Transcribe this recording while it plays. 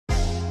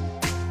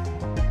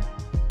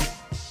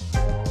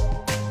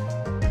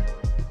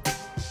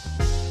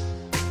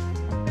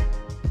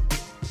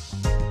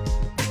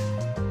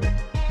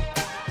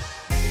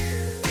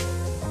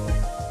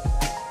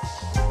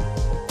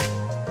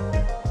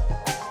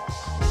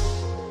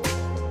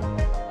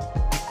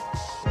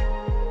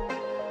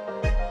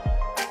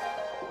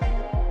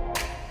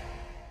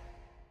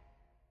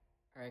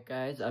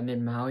I'm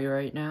in Maui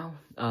right now.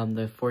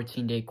 The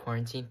 14-day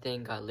quarantine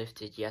thing got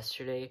lifted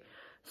yesterday,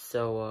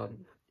 so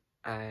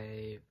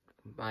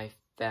my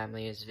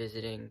family is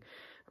visiting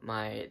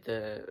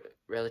the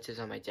relatives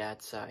on my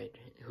dad's side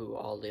who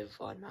all live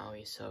on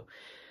Maui. So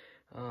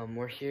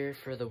we're here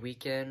for the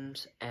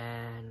weekend,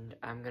 and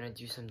I'm gonna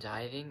do some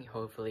diving.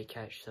 Hopefully,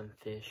 catch some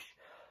fish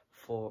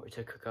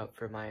to cook up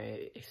for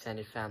my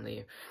extended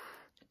family,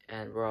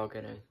 and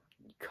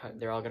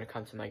they're all gonna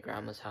come to my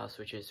grandma's house,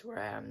 which is where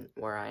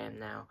I am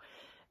now,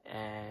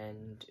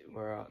 and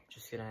we're all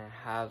just gonna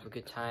have a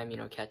good time, you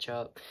know, catch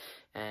up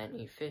and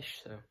eat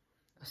fish. So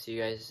I'll see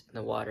you guys in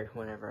the water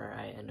whenever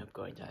I end up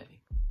going diving.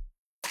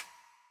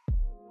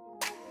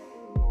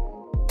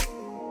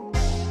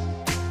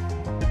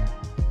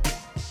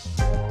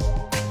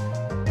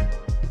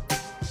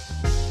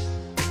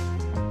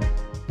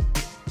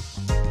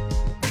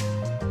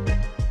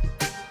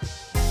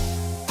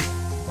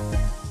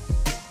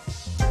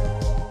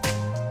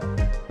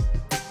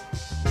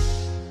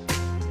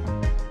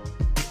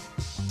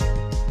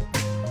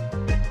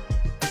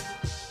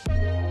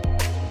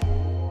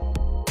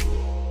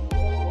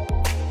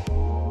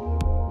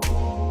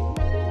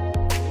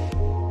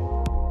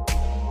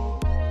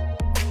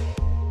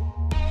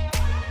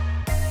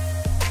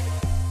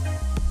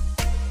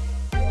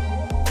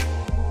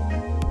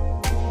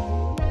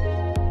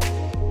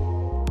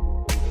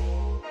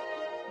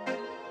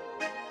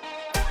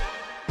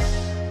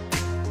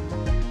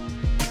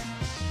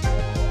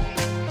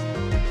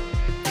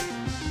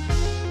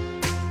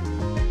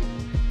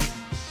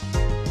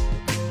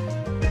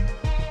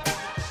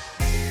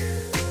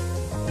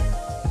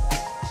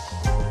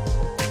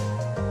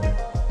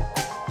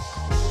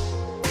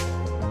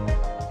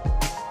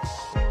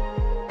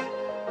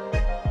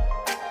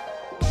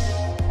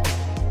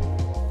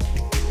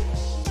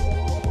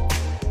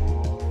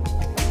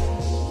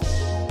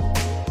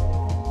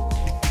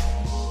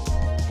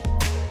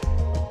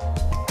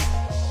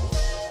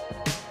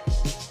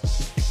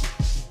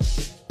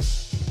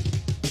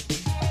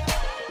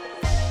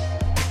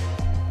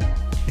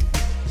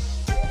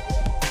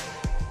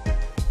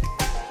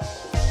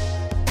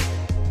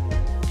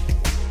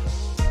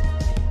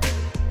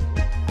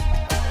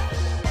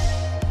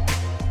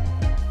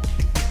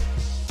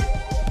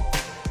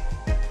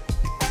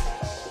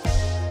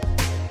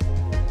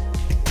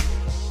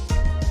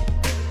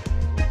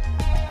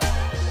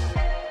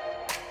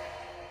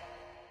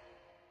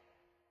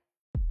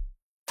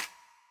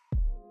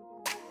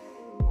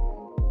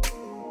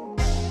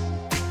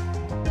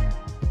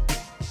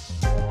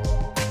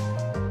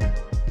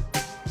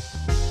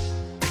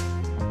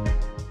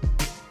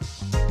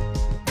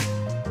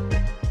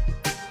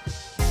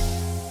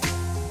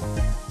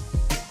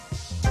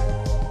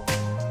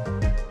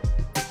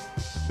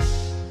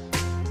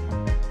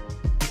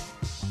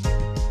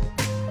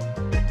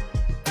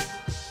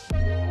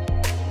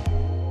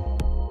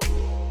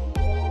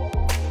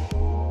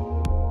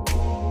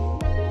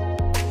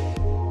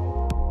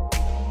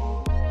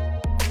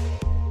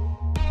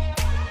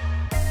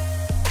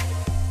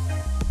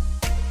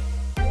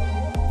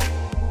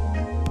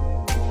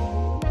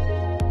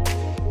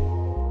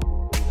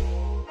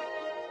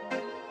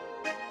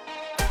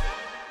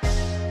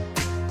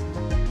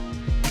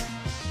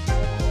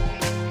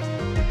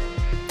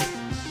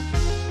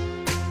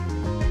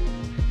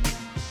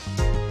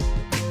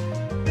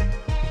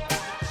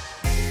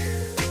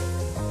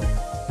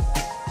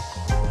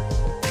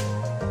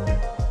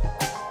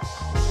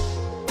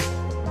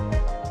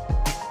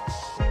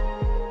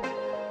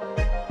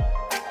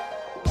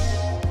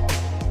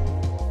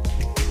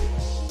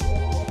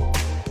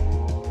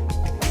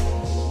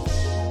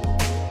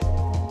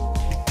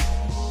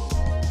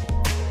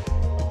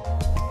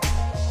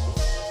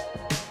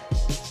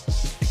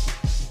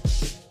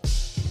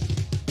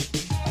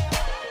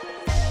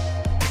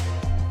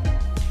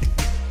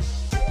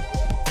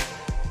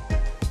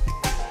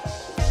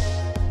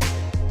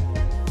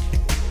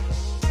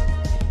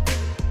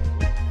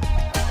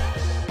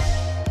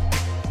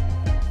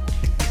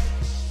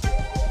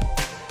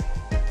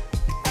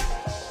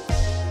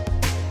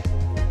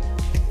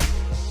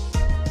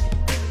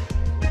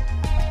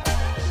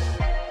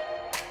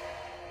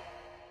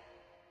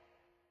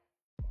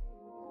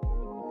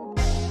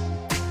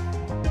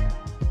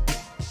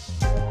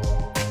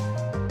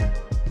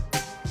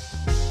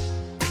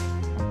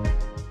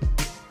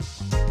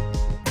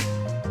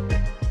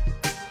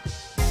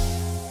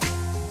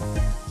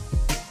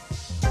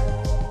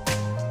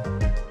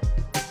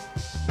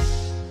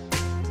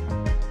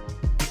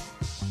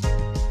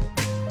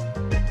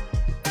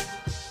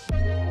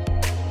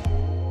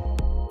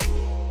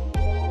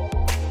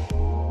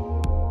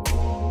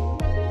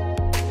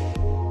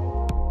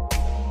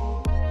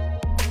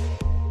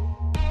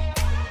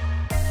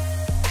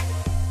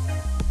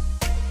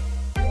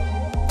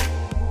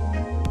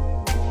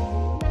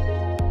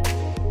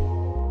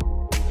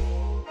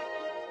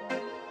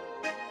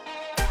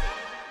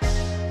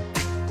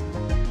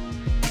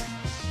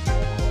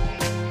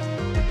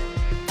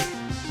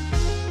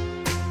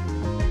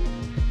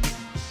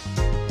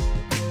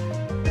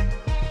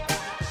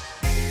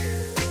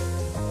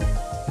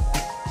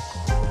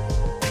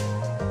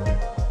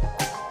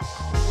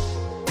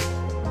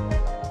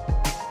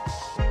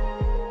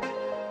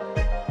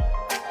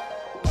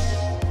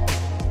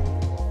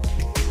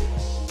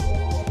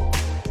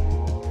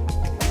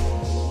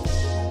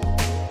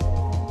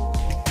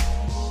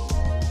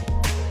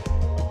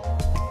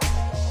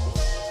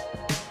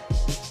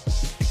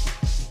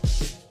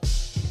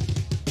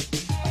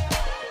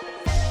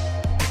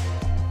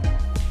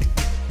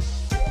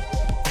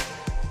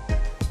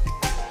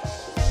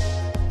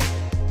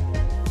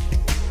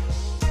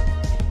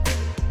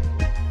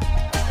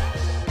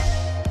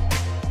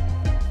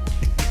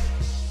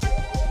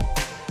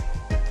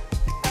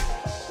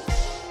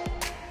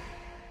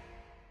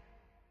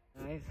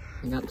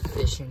 got the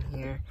fish in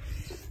here.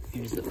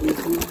 Here's the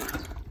uku.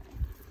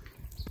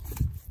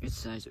 Good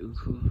size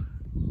uku.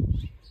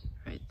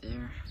 Right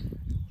there.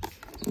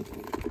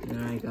 And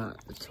then I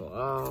got the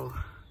to'au.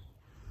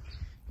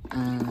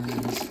 And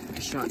I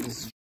shot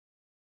this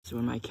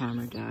when my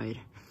camera died.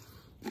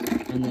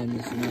 And then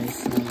this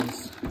nice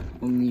size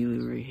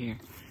omilu right here.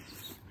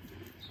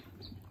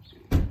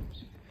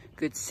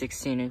 Good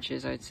 16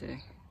 inches, I'd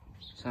say.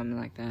 Something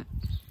like that.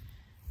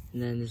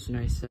 And then this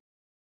nice size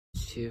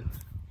too.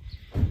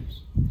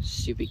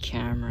 Stupid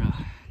camera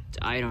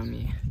died on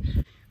me.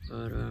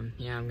 But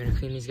yeah, I'm gonna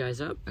clean these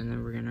guys up and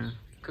then we're gonna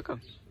cook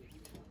them.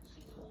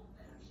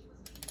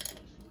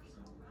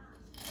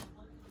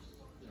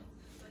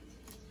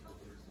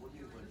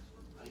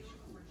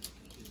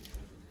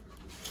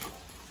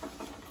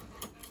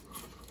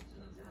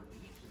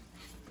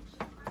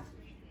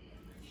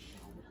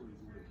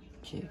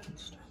 Chicken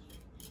stuff.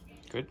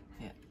 Good?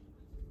 Yeah.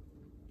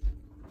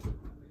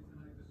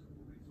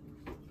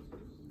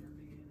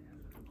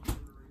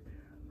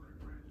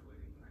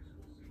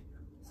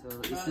 So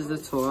this is the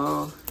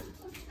to'au,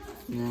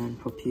 and then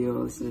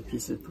papio, this is a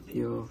piece of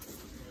papio,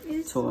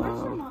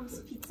 to'au,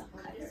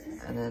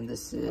 and then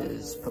this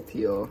is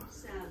papio,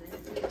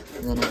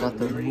 and then I got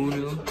the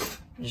munu.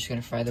 I'm just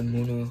gonna fry the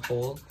munu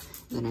whole,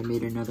 then I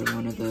made another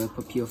one of the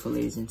papio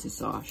fillets into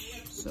sauce.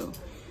 So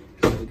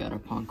we got our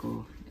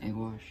panko egg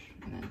wash,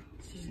 and then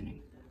seasoning.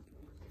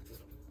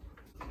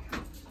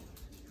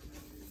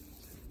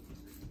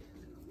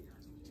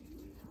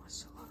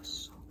 That's a lot of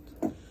salt.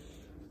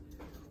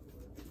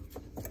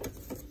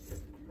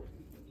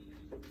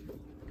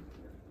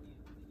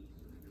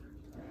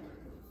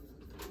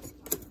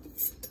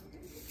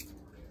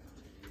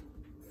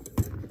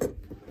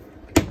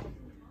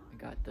 I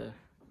got the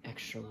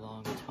extra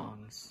long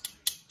tongs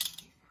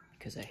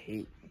because I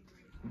hate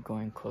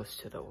going close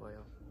to the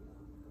oil.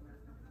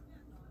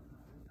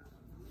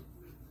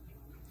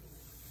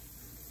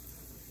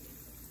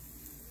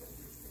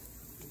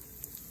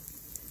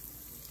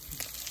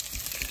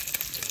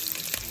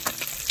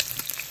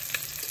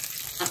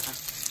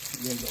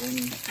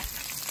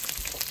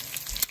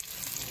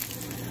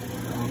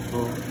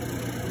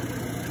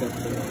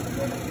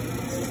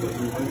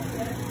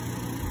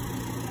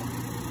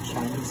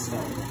 Chinese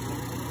style.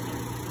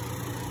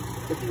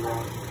 Could be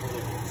wrong.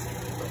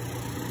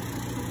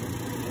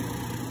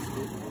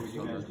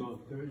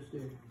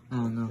 I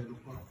don't know.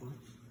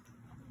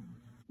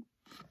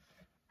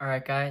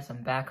 Alright guys,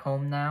 I'm back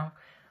home now.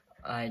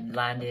 I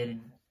landed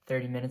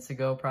 30 minutes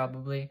ago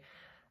probably.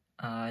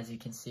 As you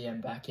can see,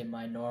 I'm back in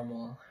my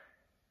normal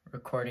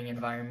recording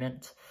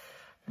environment.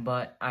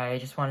 But I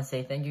just want to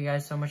say thank you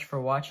guys so much for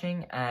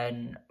watching,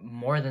 and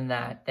more than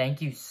that,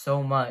 thank you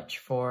so much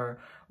for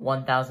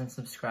 1,000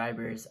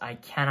 subscribers. I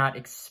cannot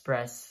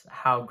express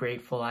how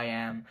grateful I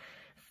am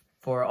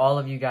for all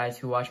of you guys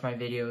who watch my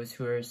videos,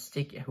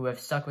 who have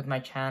stuck with my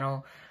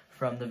channel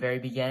from the very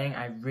beginning.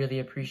 I really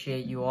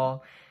appreciate you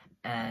all,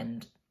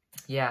 and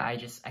yeah,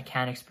 I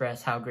can't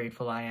express how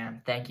grateful I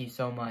am. Thank you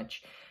so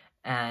much.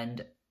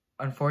 And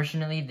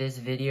unfortunately, this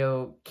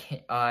video,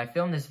 I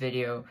filmed this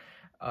video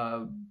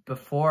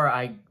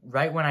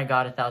right when I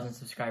got 1,000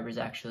 subscribers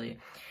actually.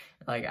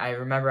 Like, I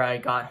remember I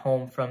got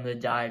home from the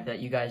dive that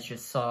you guys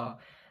just saw,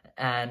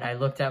 and I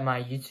looked at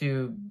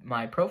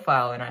my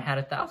profile, and I had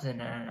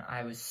 1,000, and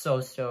I was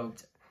so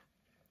stoked.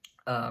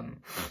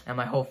 And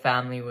my whole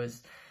family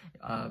was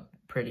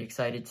pretty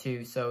excited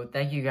too. So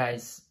thank you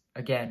guys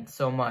again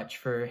so much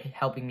for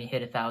helping me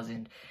hit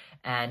 1,000.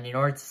 And in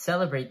order to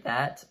celebrate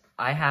that,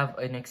 I have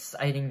an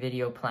exciting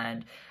video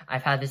planned.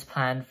 I've had this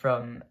planned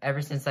from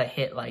ever since I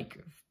hit like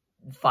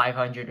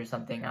 500 or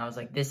something. I was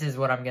like, this is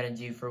what I'm gonna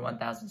do for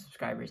 1,000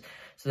 subscribers.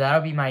 So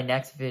that'll be my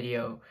next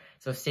video.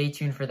 So stay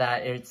tuned for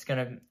that.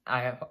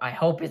 I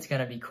hope it's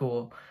gonna be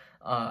cool.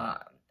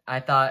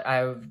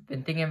 I've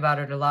been thinking about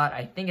it a lot.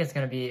 I think it's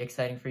gonna be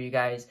exciting for you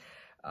guys.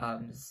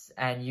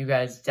 And you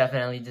guys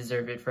definitely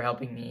deserve it for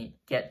helping me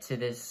get to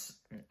this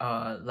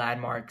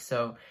landmark.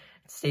 So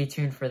stay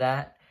tuned for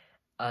that.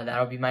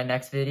 That'll be my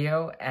next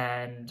video.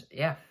 And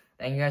yeah,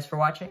 thank you guys for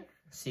watching.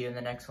 See you in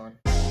the next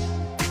one.